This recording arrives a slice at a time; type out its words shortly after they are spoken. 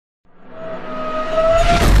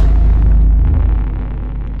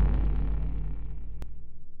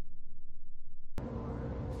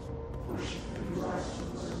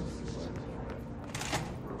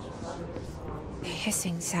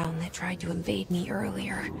hissing sound that tried to invade me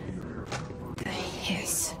earlier. The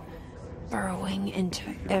hiss, burrowing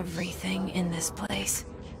into everything in this place.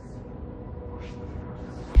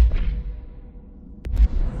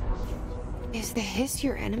 Is the hiss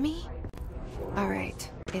your enemy? Alright,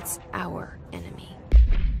 it's our enemy.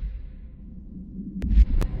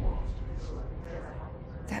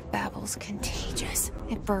 That babble's contagious.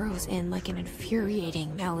 It burrows in like an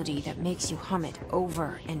infuriating melody that makes you hum it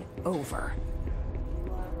over and over.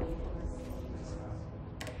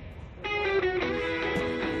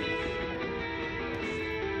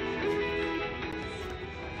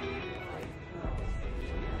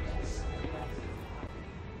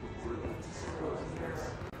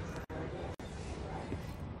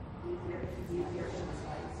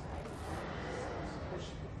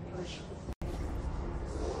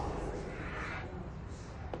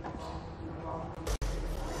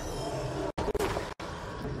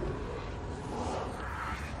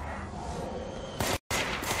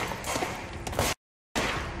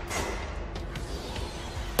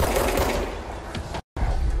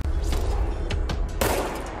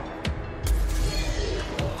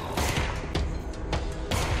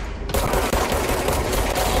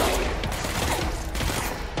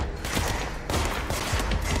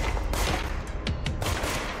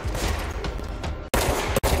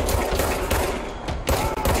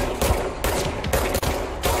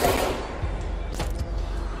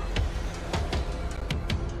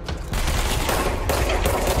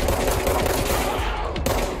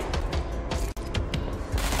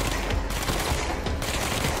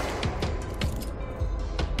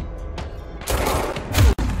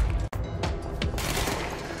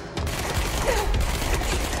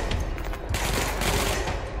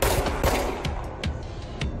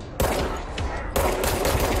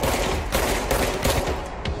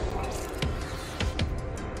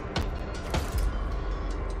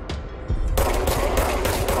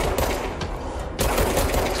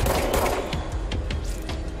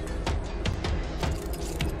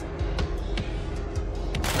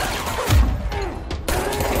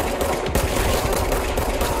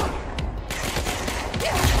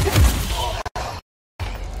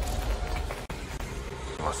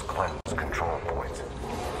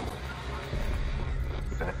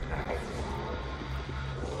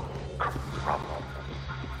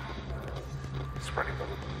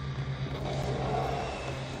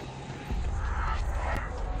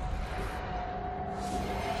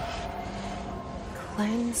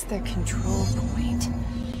 Cleanse the control point.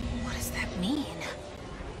 What does that mean?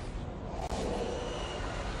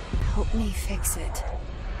 Help me fix it.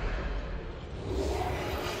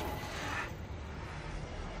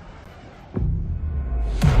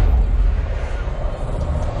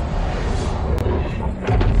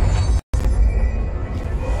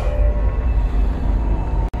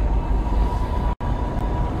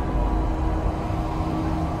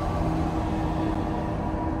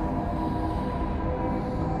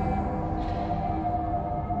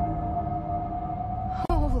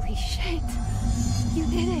 Holy shit! You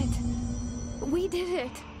did it! We did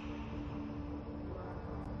it!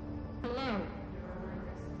 Hello?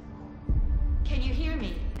 Can you hear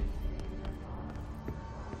me?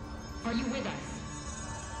 Are you with us?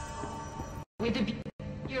 With the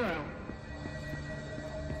Bureau?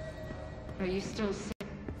 Are you still sick?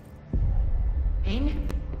 Pain?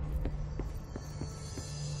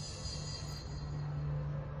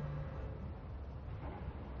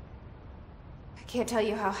 I can't tell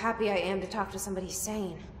you how happy I am to talk to somebody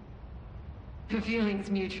sane. The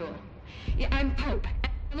feeling's mutual. Yeah, I'm Pope.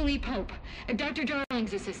 Emily Pope. Dr.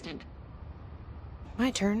 Darling's assistant.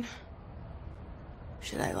 My turn.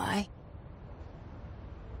 Should I lie?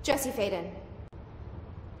 Jesse Faden.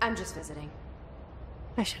 I'm just visiting.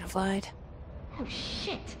 I should have lied. Oh,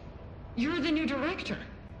 shit. You're the new director.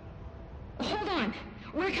 Hold on.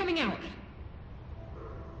 We're coming out.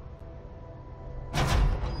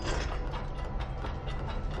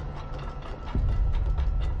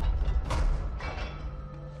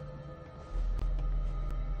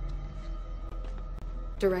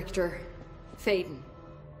 Director Faden.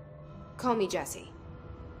 Call me Jesse.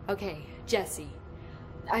 Okay, Jesse.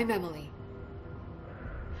 I'm Emily.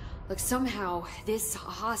 Look, somehow, this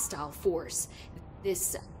hostile force,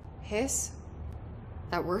 this... Hiss?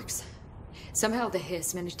 That works. Somehow the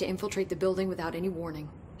hiss managed to infiltrate the building without any warning.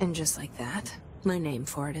 And just like that, my name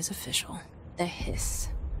for it is official. The hiss.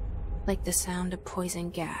 Like the sound of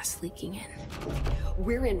poison gas leaking in.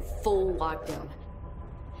 We're in full lockdown.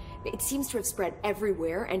 It seems to have spread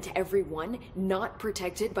everywhere and to everyone not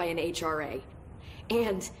protected by an HRA.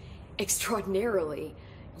 And, extraordinarily,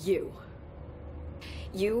 you.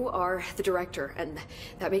 You are the director, and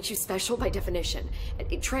that makes you special by definition.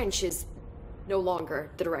 Trench is no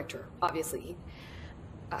longer the director, obviously.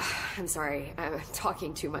 I'm sorry, I'm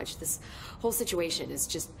talking too much. This whole situation is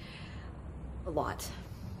just a lot.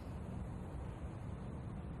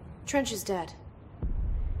 Trench is dead.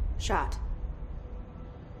 Shot.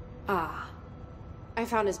 Ah. I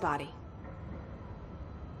found his body.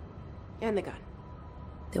 And the gun.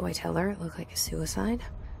 Do I tell her it looked like a suicide?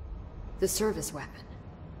 The service weapon.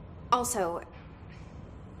 Also,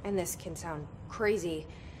 and this can sound crazy,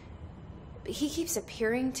 but he keeps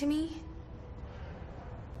appearing to me.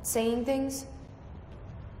 Saying things.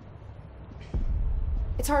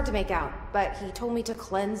 It's hard to make out, but he told me to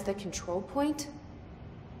cleanse the control point.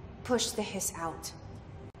 Push the hiss out.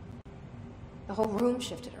 The whole room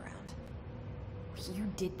shifted around. You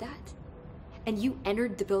did that? And you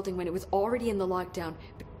entered the building when it was already in the lockdown,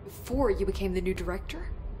 before you became the new director?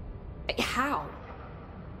 How?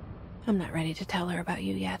 I'm not ready to tell her about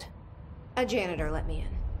you yet. A janitor let me in.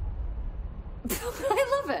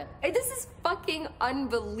 I love it. This is fucking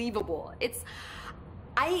unbelievable.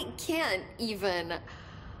 I can't even...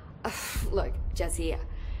 Look, Jesse,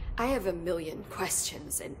 I have a million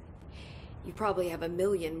questions, and you probably have a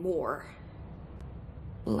million more.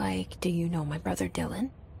 Like, do you know my brother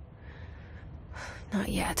Dylan? Not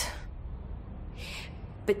yet.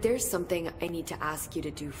 But there's something I need to ask you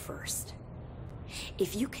to do first.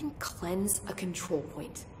 If you can cleanse a control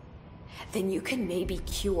point, then you can maybe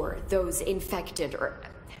cure those infected or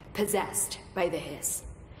possessed by the hiss.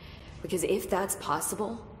 Because if that's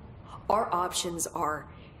possible, our options are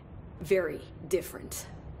very different.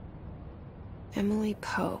 Emily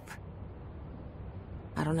Pope.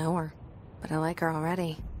 I don't know her, but I like her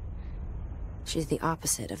already. She's the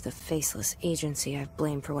opposite of the faceless agency I've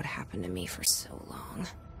blamed for what happened to me for so long.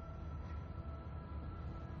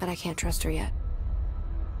 But I can't trust her yet.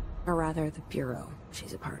 Or rather, the bureau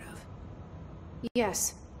she's a part of.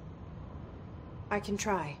 Yes. I can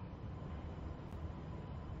try.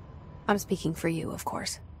 I'm speaking for you, of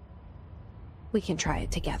course. We can try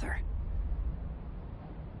it together.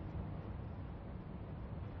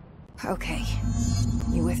 Okay.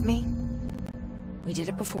 You with me? We did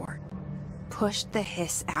it before. Push the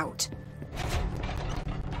hiss out.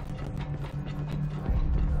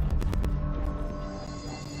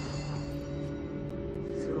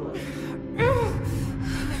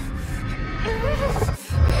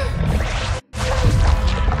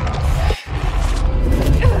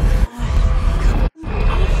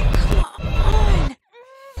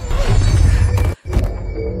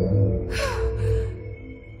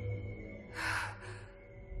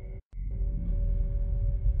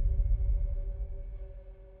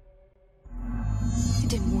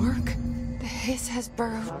 Has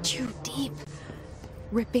burrowed too deep.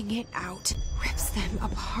 Ripping it out rips them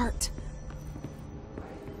apart.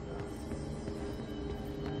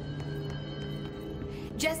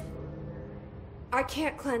 I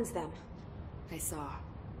can't cleanse them. I saw.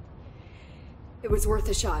 It was worth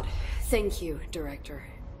a shot. Thank you, Director.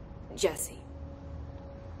 Jesse.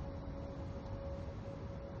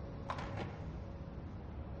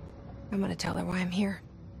 I'm gonna tell her why I'm here.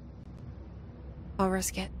 I'll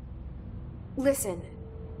risk it. Listen,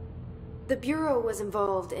 the Bureau was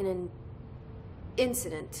involved in an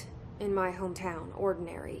incident in my hometown,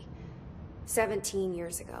 Ordinary, 17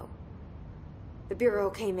 years ago. The Bureau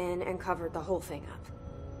came in and covered the whole thing up.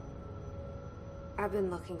 I've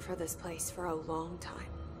been looking for this place for a long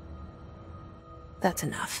time. That's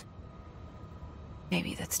enough.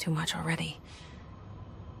 Maybe that's too much already.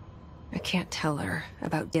 I can't tell her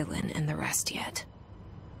about Dylan and the rest yet.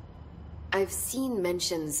 I've seen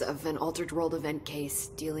mentions of an Altered World event case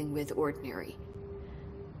dealing with Ordinary.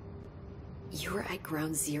 You were at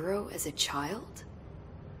Ground Zero as a child?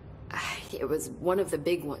 It was one of the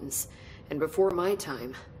big ones, and before my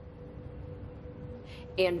time.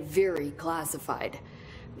 And very classified.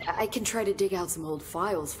 I can try to dig out some old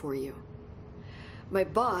files for you. My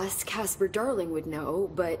boss, Casper Darling, would know,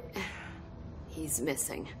 but he's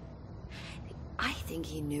missing. I think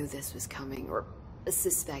he knew this was coming, or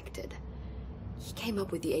suspected. He came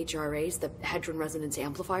up with the HRAs, the Hadron Resonance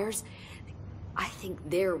Amplifiers. I think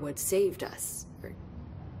they're what saved us, or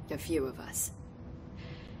a few of us.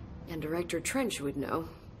 And Director Trench would know.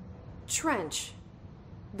 Trench?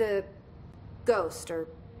 The ghost, or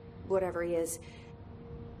whatever he is.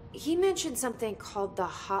 He mentioned something called the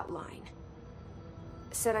Hotline.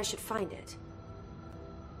 Said I should find it.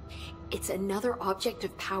 It's another object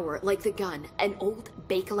of power, like the gun, an old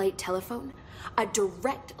Bakelite telephone. A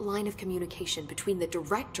direct line of communication between the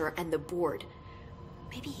director and the board.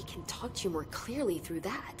 Maybe he can talk to you more clearly through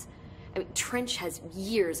that. I mean, Trench has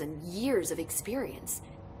years and years of experience.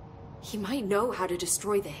 He might know how to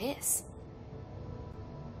destroy the hiss.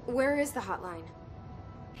 Where is the hotline?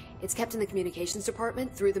 It's kept in the communications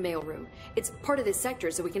department through the mailroom. It's part of this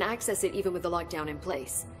sector, so we can access it even with the lockdown in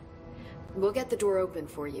place. We'll get the door open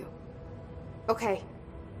for you. Okay,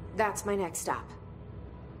 that's my next stop.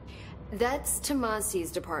 That's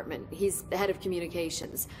Tomasi's department. He's the head of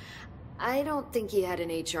communications. I don't think he had an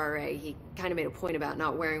HRA. He kind of made a point about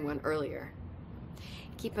not wearing one earlier.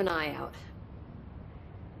 Keep an eye out.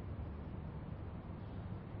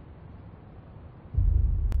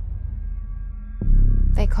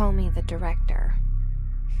 They call me the director.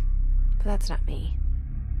 But that's not me.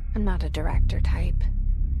 I'm not a director type.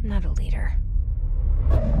 I'm not a leader.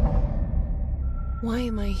 Why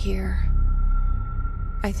am I here?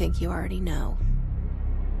 I think you already know.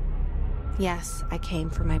 Yes, I came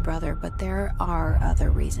for my brother, but there are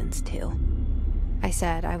other reasons too. I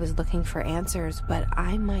said I was looking for answers, but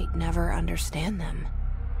I might never understand them.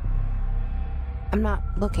 I'm not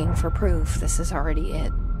looking for proof. This is already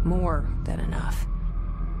it. More than enough.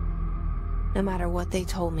 No matter what they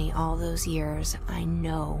told me all those years, I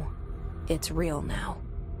know it's real now.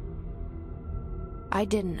 I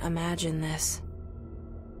didn't imagine this.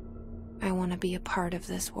 I want to be a part of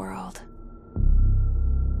this world.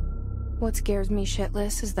 What scares me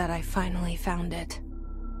shitless is that I finally found it.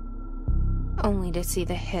 Only to see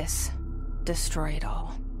the hiss destroy it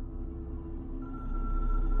all.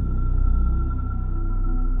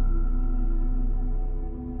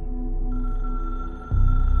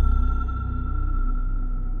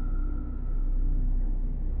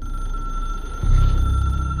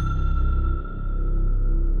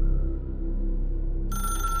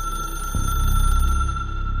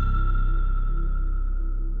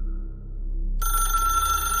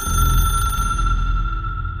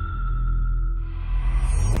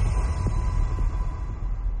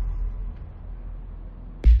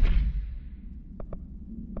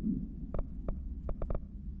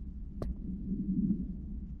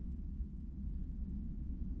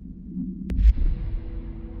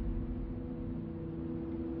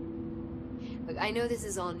 Look, I know this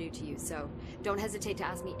is all new to you, so don't hesitate to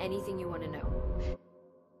ask me anything you want to know.